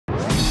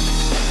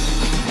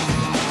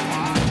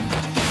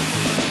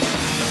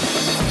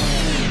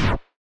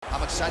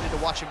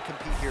watch him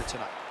compete here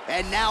tonight.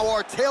 And now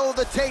our tale of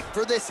the tape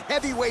for this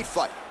heavyweight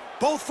fight.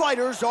 Both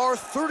fighters are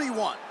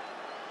 31,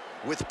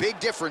 with big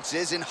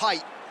differences in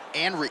height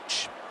and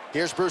reach.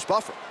 Here's Bruce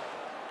Buffer.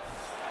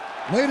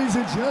 Ladies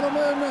and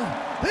gentlemen,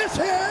 this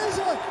is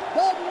the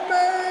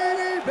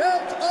main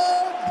event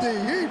of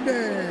the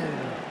evening.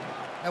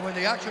 And when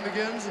the action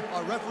begins,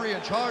 our referee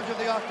in charge of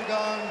the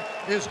octagon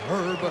is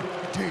Herb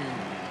Dean.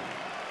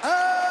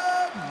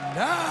 And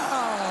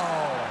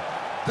now,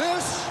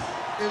 this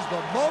is the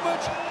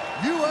moment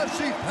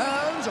UFC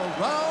fans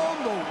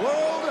around the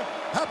world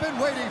have been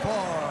waiting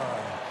for.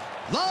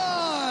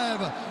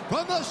 Live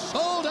from the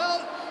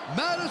sold-out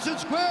Madison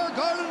Square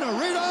Garden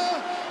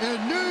Arena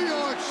in New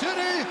York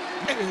City,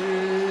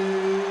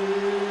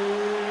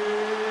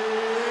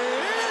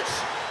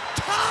 it's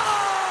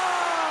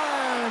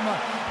time!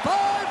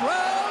 5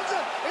 rounds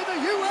in the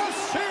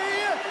UFC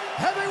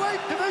heavyweight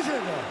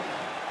division.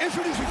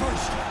 Introducing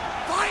first,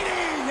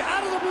 fighting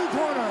out of the blue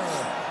corner.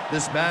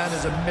 This man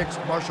is a mixed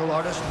martial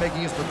artist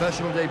making his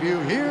professional debut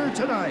here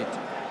tonight.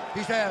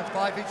 He stands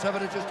 5 feet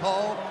 7 inches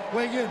tall,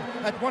 weighing in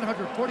at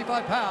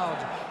 145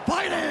 pounds.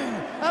 Fighting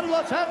out of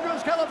Los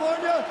Angeles,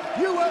 California,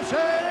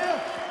 USA,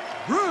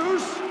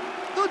 Bruce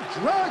the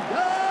Dragon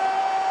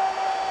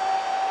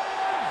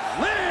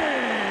Lee.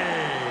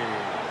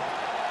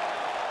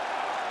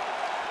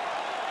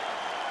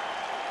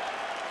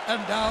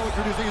 And now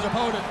introducing his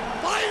opponent,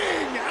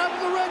 fighting out of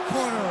the red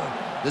corner.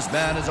 This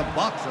man is a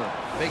boxer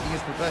making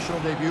his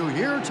professional debut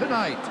here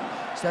tonight,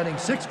 standing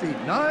 6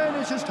 feet 9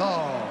 inches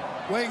tall,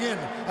 weighing in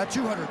at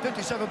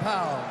 257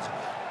 pounds,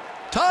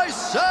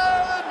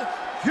 Tyson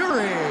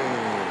Fury.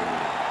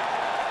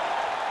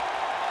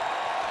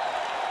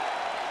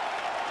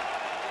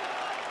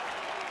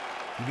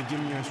 You've been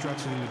given your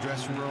instructions in the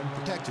dressing room.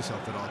 Protect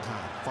yourself at all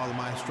times. Follow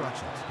my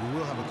instructions. We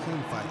will have a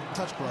clean fight.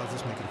 Touch gloves,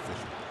 let's make it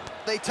official.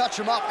 They touch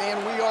him up,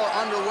 and we are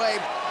underway.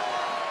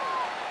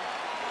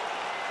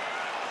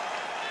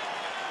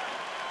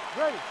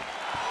 Ready.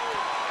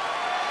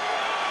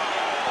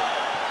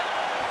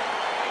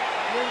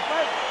 Ready to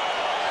fight?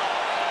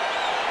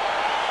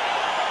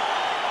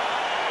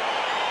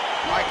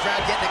 All right, crowd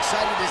getting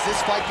excited as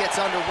this fight gets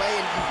underway,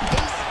 and you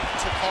hate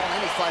to call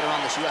any fighter on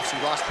this UFC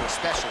roster a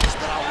specialist,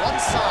 but on one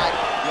side,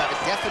 you have a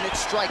definite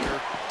striker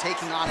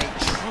taking on a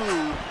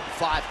true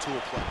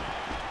 5-tool player.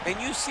 And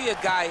you see a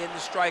guy in the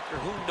striker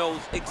who knows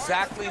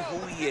exactly who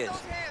he is.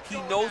 He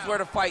knows where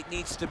the fight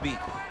needs to be.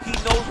 He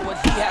knows what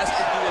he has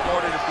to do in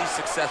order to be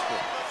successful.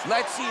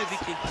 Let's see if he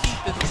can keep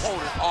his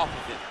opponent off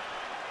of him.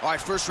 All right,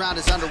 first round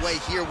is underway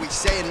here. We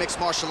say in mixed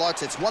martial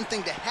arts, it's one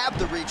thing to have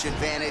the reach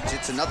advantage.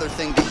 It's another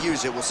thing to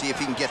use it. We'll see if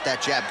he can get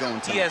that jab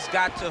going tonight. He has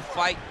got to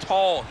fight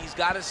tall. He's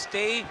got to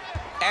stay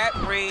at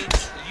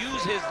range,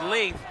 use his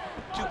length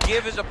to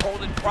give his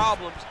opponent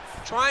problems,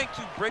 trying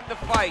to bring the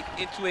fight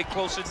into a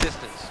closer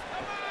distance.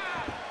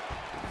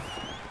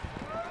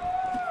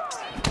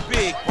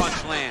 Big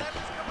punch land.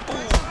 Ooh.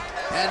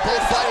 And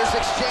both fighters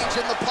exchange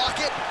in the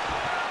pocket.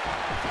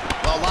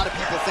 Well, a lot of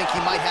people think he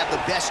might have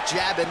the best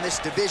jab in this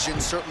division,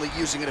 certainly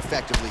using it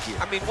effectively here.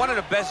 I mean, one of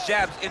the best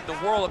jabs in the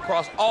world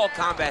across all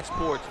combat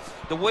sports.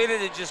 The way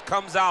that it just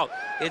comes out,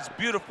 it's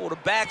beautiful. The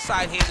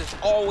backside hand is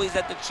always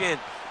at the chin.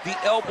 The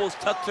elbows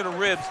tucked to the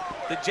ribs.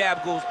 The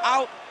jab goes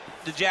out.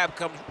 The jab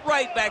comes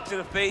right back to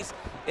the face.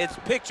 It's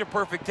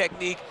picture-perfect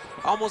technique,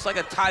 almost like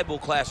a Taibo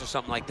class or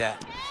something like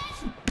that.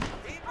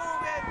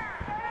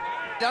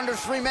 Under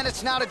 3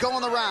 minutes now to go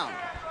in the round.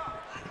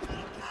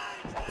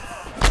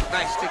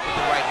 Nice stick with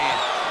the right hand.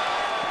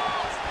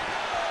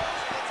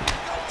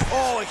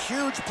 Oh, a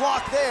huge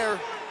block there.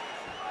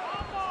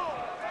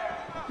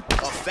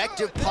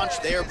 Effective punch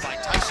there by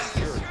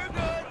Tyson Fury.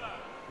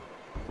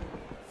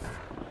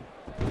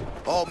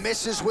 Oh,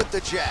 misses with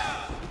the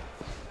jab.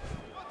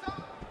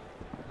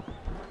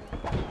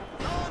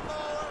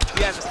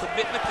 He has a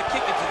commitment to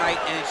kicking tonight,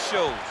 and it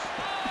shows.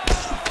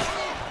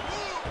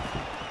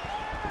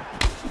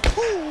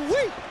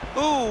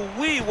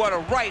 Ooh-wee, what a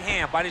right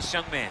hand by this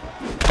young man. Ooh,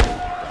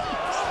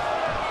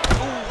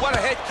 what a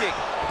head kick.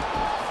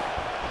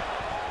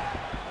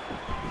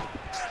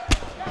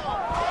 Oh,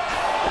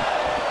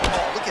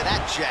 look at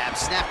that jab,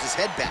 snapped his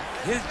head back.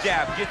 His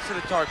jab gets to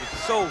the target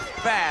so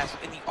fast,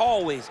 and he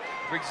always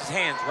brings his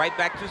hands right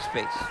back to his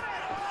face.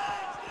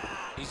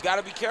 He's got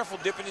to be careful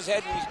dipping his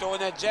head when he's throwing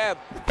that jab.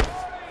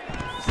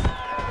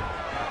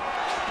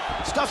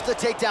 Stuffs the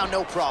takedown,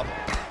 no problem.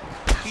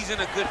 He's in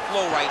a good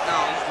flow right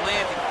now. He's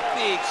landing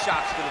big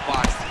shots to the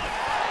body.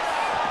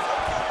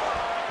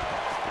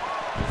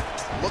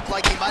 Looked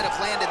like he might have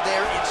landed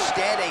there.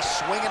 Instead, a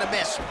swing and a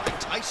miss by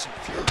Tyson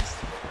Fury.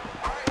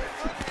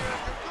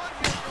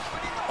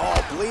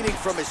 Oh, bleeding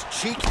from his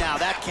cheek now.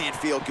 That can't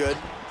feel good.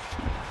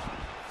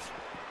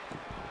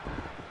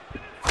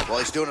 Well,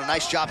 he's doing a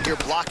nice job here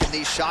blocking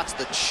these shots.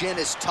 The chin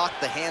is tucked,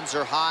 the hands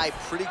are high.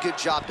 Pretty good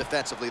job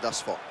defensively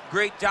thus far.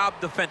 Great job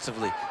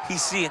defensively.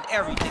 He's seeing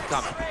everything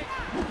coming.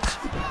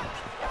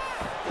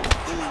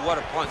 Ooh, what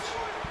a punch.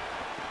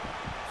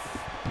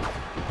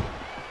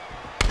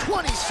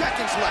 20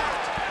 seconds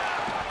left.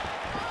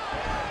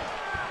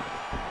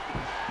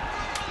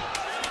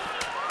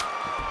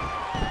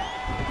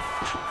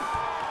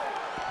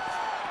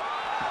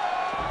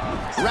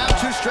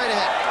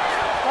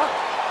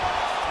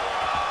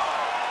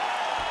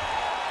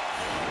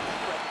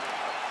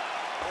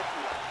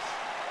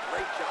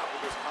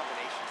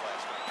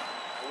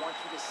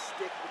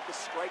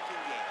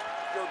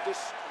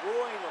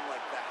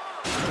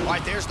 All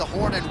right, there's the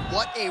horn, and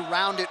what a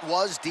round it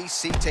was.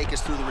 DC, take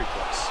us through the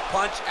replays.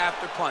 Punch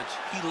after punch.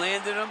 He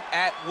landed him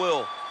at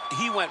will.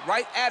 He went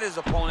right at his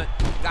opponent,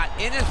 got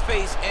in his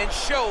face, and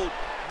showed,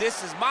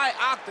 this is my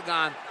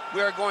octagon.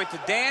 We are going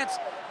to dance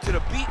to the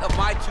beat of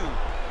my tune.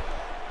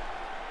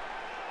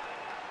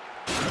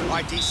 All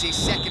right, DC,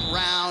 second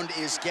round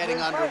is getting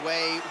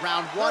underway.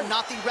 Round one,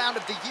 not the round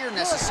of the year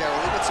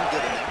necessarily, but some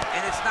good in there.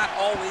 And it's not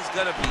always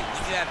gonna be.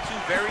 When you have two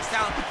very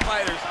talented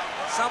fighters,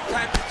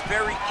 sometimes it's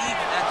very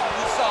even. That's what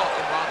we saw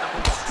in round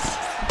number one.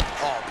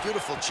 Oh,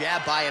 beautiful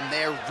jab by him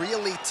there,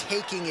 really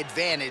taking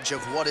advantage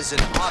of what is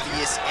an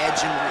obvious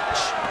edge and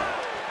reach.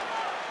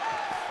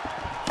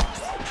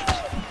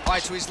 All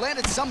right, so he's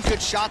landed some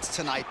good shots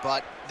tonight,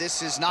 but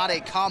this is not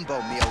a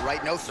combo meal,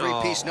 right? No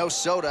three-piece, no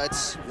soda.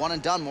 It's one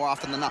and done more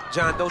often than not.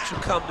 John, don't you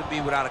come to me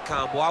without a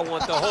combo. I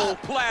want the whole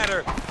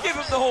platter. Give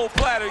him the whole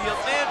platter, young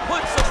man.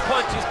 Put some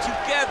punches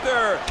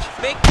together.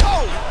 Make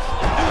dude's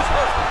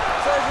hurt.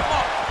 Serve him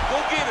up. Go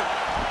get him.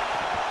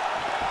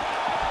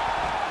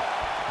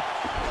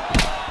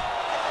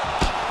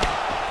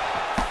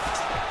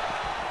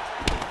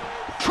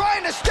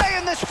 Trying to stay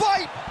in this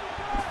fight.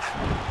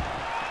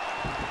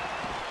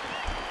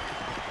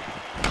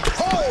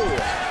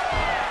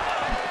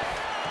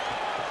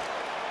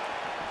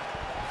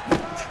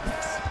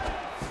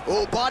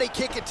 Oh, body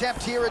kick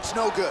attempt here, it's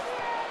no good.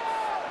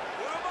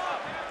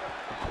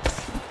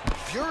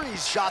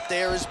 Fury's shot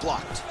there is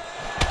blocked.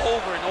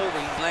 Over and over,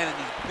 he's landing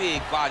these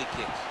big body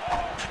kicks.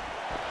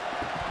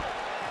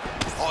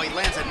 Oh, he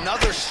lands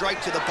another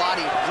strike to the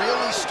body,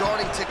 really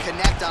starting to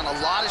connect on a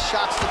lot of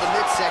shots to the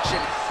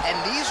midsection, and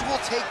these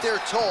will take their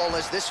toll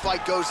as this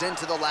fight goes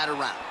into the latter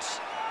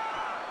rounds.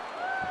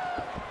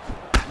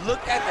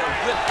 Look at the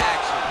whip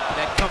action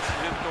that comes from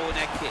him throwing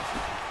that kick.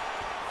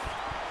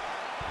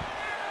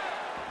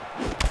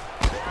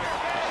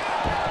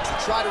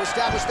 Try to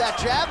establish that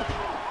jab.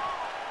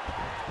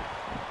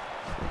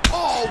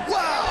 Oh,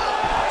 wow!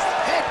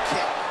 Head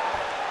kick.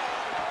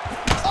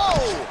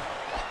 Oh!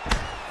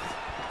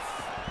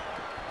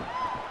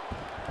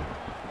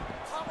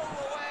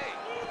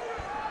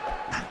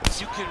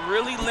 You can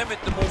really limit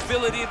the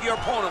mobility of your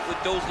opponent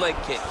with those leg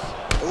kicks.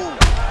 Ooh.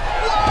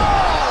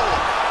 Whoa!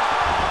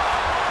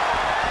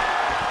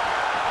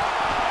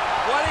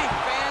 What a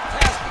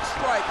fantastic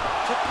strike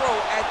to throw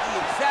at the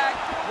exact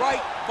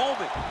right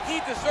moment.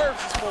 He deserves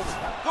this moment.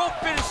 Go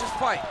finish this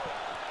fight.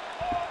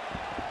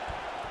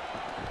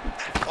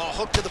 Oh,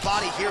 hook to the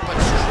body here, but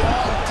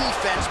strong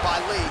defense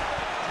by Lee.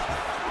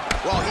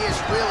 Well, he has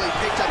really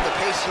picked up the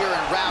pace here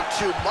in round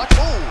two. Oh,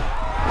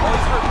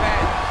 he's hurt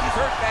bad. He's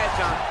hurt bad,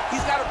 John.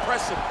 He's got to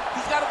press him.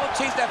 He's got to go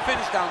chase that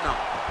finish down now.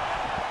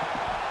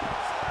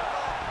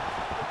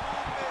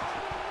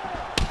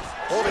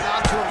 Holding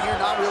on to him here,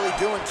 not really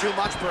doing too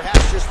much,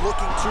 perhaps just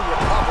looking to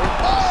recover.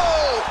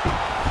 Oh!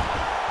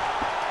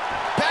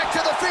 Back to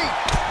the feet.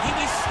 He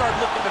needs to start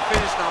looking to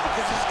finish now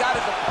because he's got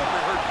his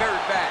opponent hurt very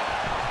bad.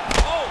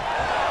 Oh!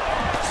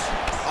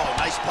 Oh,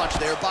 nice punch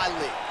there by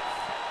Lee.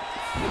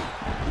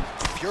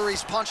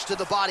 Fury's punch to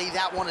the body,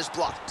 that one is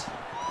blocked.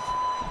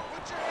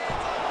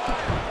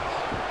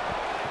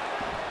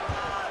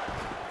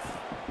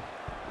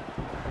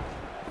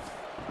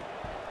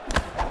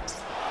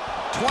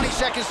 $20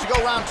 seconds to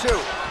go, round two.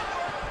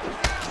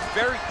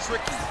 Very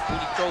tricky when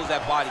he throws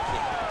that body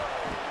kick.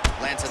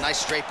 Lands a nice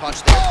straight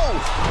punch there. Oh!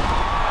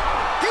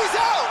 He's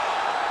out!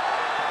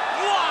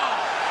 Wow!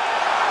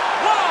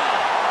 Wow!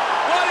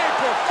 What a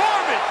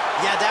performance!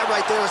 Yeah, that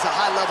right there is a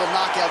high-level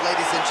knockout,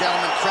 ladies and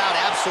gentlemen. Crowd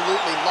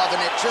absolutely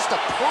loving it. Just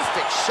a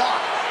perfect shot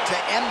to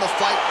end the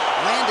fight.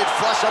 Landed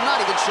flush. I'm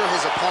not even sure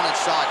his opponent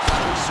saw it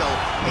coming. So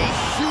a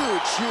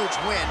huge, huge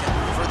win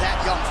for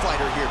that young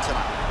fighter here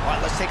tonight. All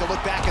right, let's take a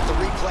look back at the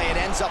replay. It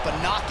ends up a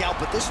knockout,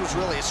 but this was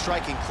really a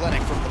striking clinic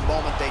from the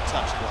moment they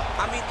touched gloves.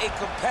 I mean, a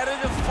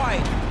competitive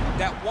fight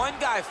that one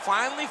guy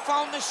finally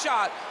found the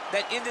shot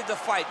that ended the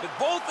fight. But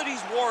both of these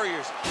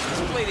warriors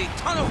displayed a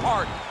ton of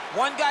heart.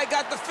 One guy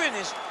got the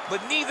finish, but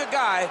neither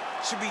guy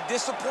should be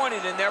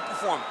disappointed in their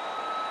performance.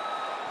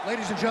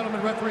 Ladies and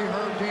gentlemen, referee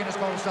Herb Dean has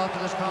called a stop to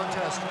this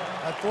contest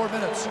at 4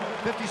 minutes,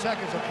 50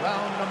 seconds of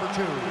round number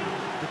 2.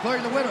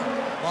 Declaring the winner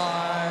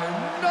by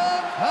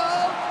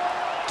knockout,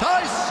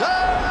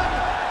 Tyson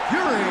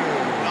Fury.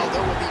 Well,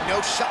 there will be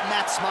no shutting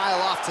that smile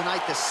off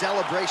tonight. The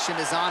celebration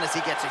is on as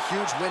he gets a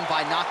huge win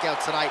by knockout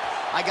tonight.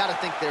 I got to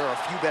think there are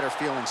a few better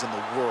feelings in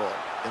the world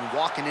than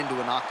walking into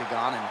an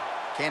octagon and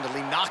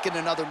candidly knocking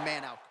another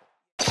man out.